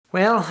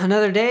Well,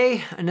 another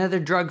day, another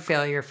drug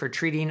failure for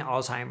treating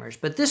Alzheimer's,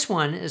 but this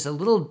one is a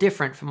little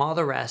different from all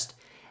the rest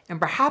and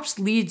perhaps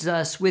leads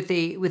us with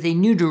a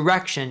new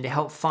direction to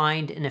help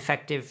find an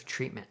effective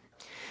treatment.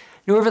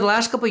 Now, over the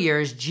last couple of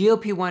years,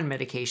 GLP-1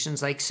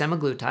 medications like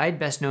semaglutide,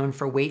 best known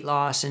for weight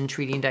loss and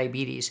treating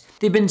diabetes,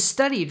 they've been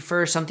studied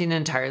for something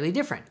entirely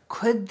different.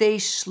 Could they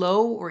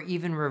slow or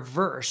even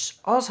reverse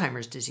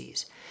Alzheimer's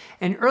disease?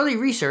 And early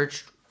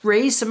research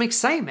raised some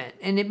excitement,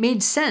 and it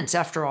made sense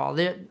after all.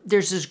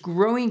 There's this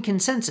growing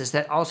consensus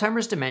that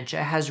Alzheimer's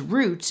dementia has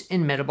roots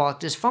in metabolic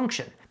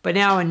dysfunction. But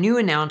now a new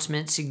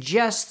announcement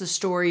suggests the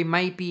story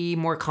might be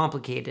more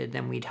complicated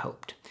than we'd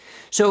hoped.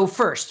 So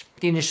first,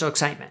 the initial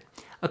excitement.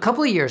 A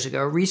couple of years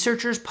ago,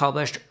 researchers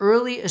published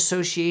early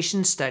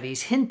association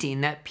studies hinting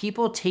that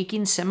people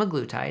taking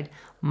semaglutide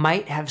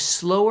might have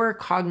slower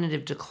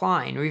cognitive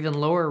decline or even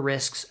lower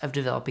risks of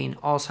developing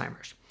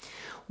Alzheimer's.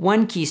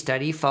 One key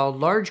study followed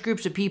large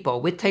groups of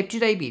people with type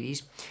 2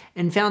 diabetes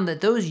and found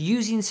that those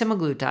using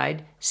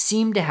semaglutide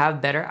seemed to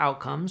have better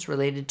outcomes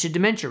related to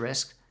dementia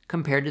risk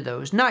compared to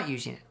those not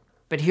using it.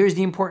 But here's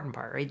the important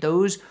part, right?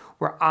 Those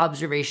were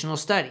observational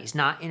studies,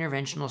 not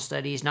interventional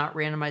studies, not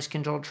randomized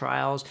controlled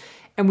trials.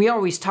 And we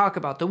always talk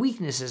about the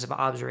weaknesses of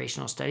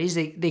observational studies.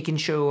 They can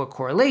show a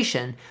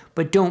correlation,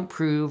 but don't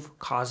prove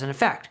cause and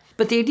effect.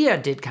 But the idea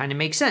did kind of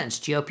make sense.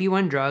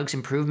 GLP-1 drugs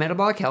improve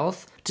metabolic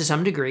health to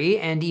some degree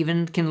and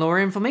even can lower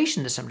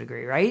inflammation to some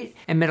degree, right?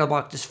 And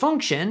metabolic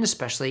dysfunction,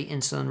 especially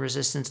insulin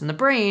resistance in the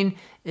brain,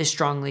 is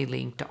strongly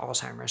linked to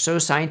Alzheimer's. So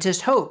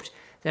scientists hoped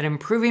that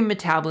improving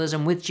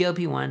metabolism with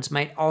GLP-1s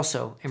might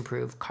also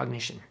improve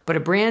cognition. But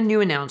a brand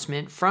new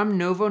announcement from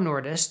Novo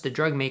Nordisk, the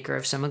drug maker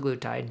of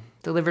semaglutide,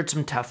 delivered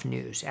some tough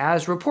news.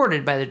 As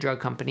reported by the drug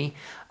company,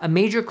 a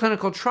major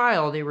clinical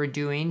trial they were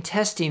doing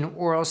testing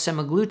oral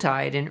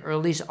semaglutide in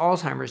early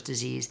Alzheimer's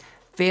disease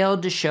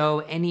failed to show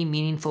any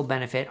meaningful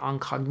benefit on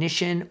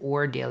cognition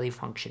or daily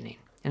functioning.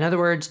 In other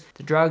words,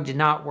 the drug did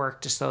not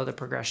work to slow the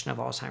progression of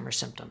Alzheimer's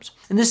symptoms.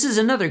 And this is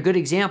another good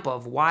example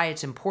of why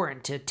it's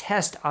important to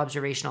test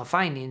observational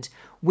findings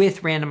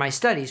with randomized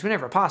studies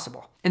whenever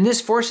possible. And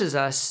this forces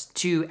us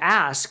to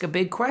ask a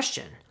big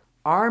question.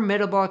 Are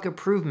metabolic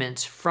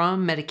improvements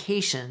from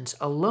medications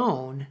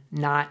alone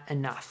not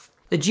enough?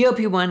 The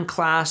GLP-1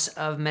 class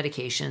of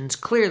medications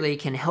clearly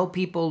can help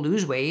people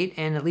lose weight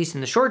and, at least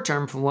in the short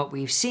term from what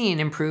we've seen,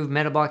 improve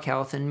metabolic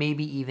health and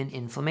maybe even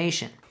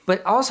inflammation.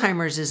 But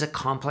Alzheimer's is a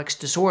complex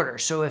disorder,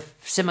 so if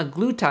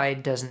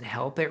semaglutide doesn't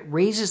help, it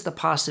raises the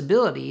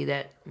possibility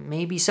that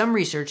maybe some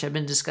research have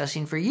been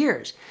discussing for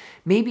years.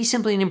 Maybe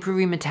simply an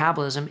improving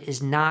metabolism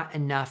is not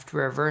enough to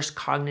reverse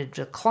cognitive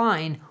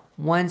decline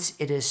once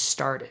it is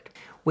started.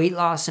 Weight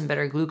loss and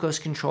better glucose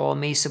control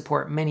may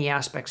support many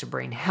aspects of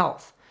brain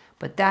health,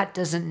 but that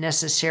doesn't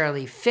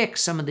necessarily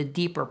fix some of the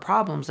deeper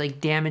problems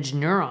like damaged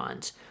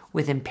neurons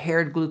with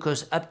impaired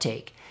glucose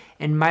uptake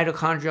and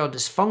mitochondrial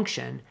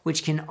dysfunction,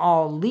 which can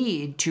all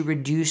lead to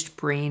reduced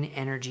brain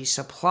energy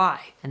supply.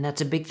 And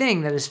that's a big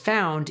thing that is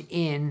found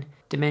in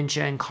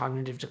dementia and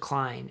cognitive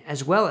decline,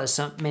 as well as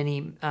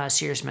many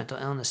serious mental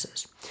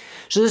illnesses.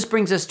 So this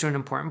brings us to an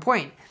important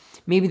point.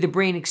 Maybe the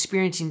brain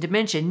experiencing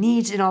dementia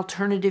needs an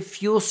alternative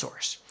fuel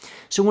source.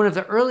 So one of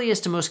the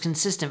earliest and most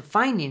consistent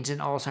findings in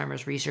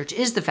Alzheimer's research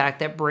is the fact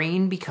that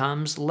brain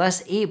becomes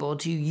less able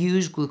to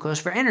use glucose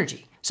for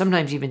energy,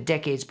 sometimes even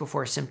decades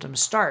before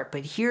symptoms start.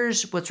 But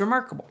here's what's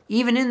remarkable.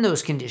 Even in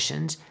those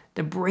conditions,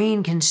 the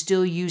brain can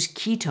still use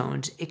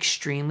ketones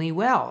extremely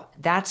well.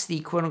 That's the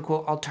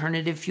quote-unquote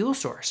alternative fuel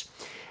source.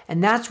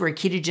 And that's where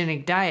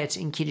ketogenic diets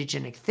and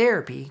ketogenic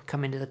therapy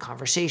come into the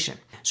conversation.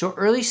 So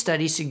early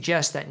studies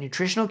suggest that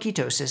nutritional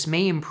ketosis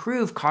may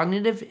improve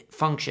cognitive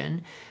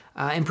function,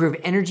 improve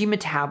energy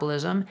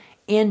metabolism,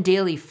 and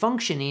daily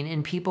functioning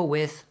in people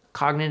with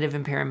cognitive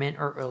impairment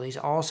or early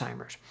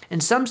Alzheimer's.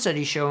 And some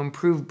studies show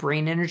improved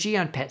brain energy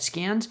on PET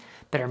scans,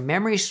 better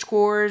memory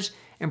scores,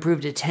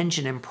 improved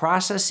attention and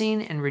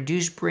processing, and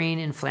reduced brain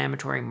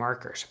inflammatory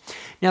markers.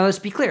 Now let's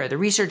be clear, the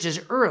research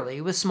is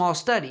early with small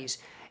studies,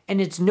 and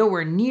it's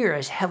nowhere near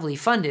as heavily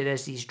funded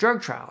as these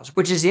drug trials,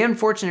 which is the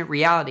unfortunate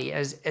reality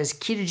as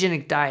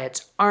ketogenic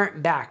diets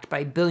aren't backed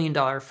by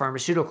billion-dollar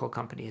pharmaceutical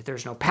companies.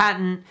 There's no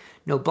patent,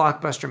 no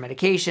blockbuster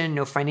medication,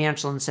 no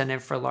financial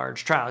incentive for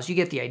large trials. You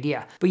get the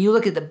idea. But you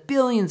look at the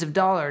billions of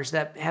dollars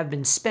that have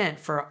been spent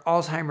for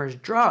Alzheimer's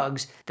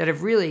drugs that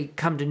have really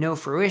come to no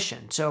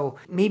fruition. So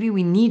maybe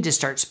we need to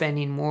start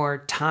spending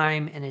more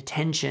time and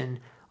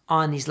attention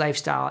on these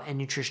lifestyle and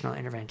nutritional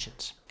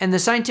interventions. And the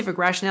scientific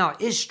rationale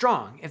is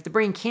strong. If the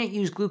brain can't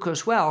use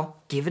glucose well,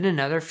 give it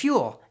another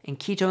fuel, and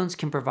ketones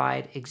can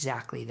provide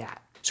exactly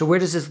that. So where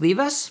does this leave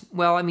us?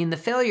 Well, the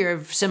failure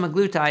of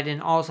semaglutide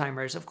in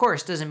Alzheimer's, of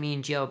course, doesn't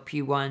mean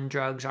GLP-1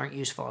 drugs aren't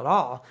useful at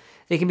all.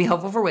 They can be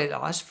helpful for weight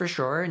loss, for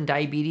sure, and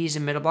diabetes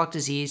and metabolic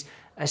disease,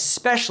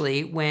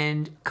 especially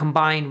when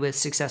combined with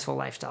successful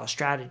lifestyle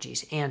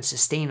strategies and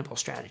sustainable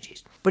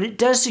strategies. But it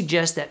does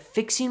suggest that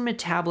fixing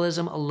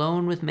metabolism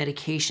alone with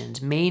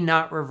medications may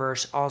not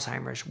reverse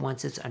Alzheimer's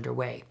once it's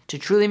underway. To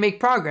truly make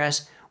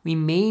progress, we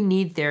may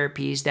need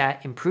therapies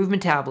that improve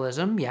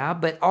metabolism,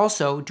 but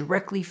also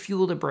directly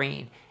fuel the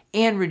brain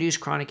and reduce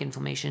chronic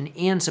inflammation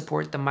and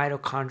support the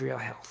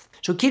mitochondrial health.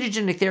 So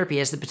ketogenic therapy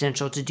has the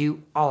potential to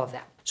do all of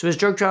that. So as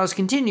drug trials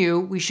continue,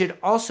 we should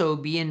also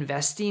be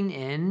investing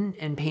in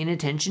and paying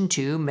attention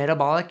to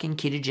metabolic and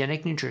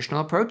ketogenic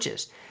nutritional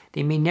approaches.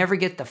 They may never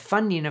get the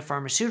funding of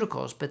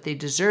pharmaceuticals, but they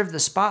deserve the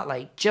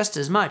spotlight just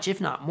as much, if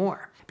not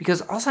more,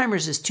 because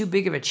Alzheimer's is too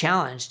big of a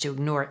challenge to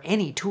ignore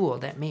any tool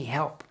that may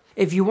help.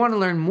 If you want to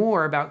learn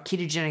more about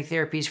ketogenic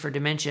therapies for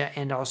dementia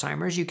and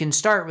Alzheimer's, you can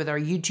start with our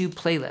YouTube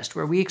playlist,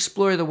 where we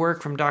explore the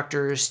work from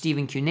Drs.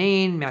 Stephen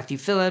Cunnane, Matthew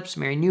Phillips,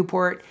 Mary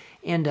Newport,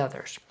 and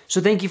others. So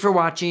thank you for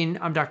watching.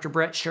 I'm Dr.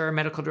 Bret Scher,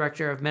 Medical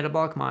Director of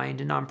Metabolic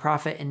Mind, a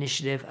nonprofit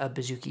initiative of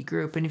Bazooki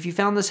Group. And if you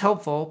found this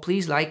helpful,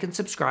 please like and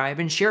subscribe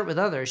and share it with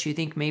others who you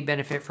think may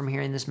benefit from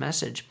hearing this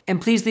message.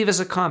 And please leave us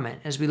a comment,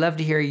 as we love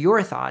to hear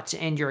your thoughts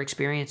and your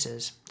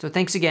experiences. So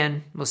thanks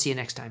again. We'll see you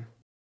next time.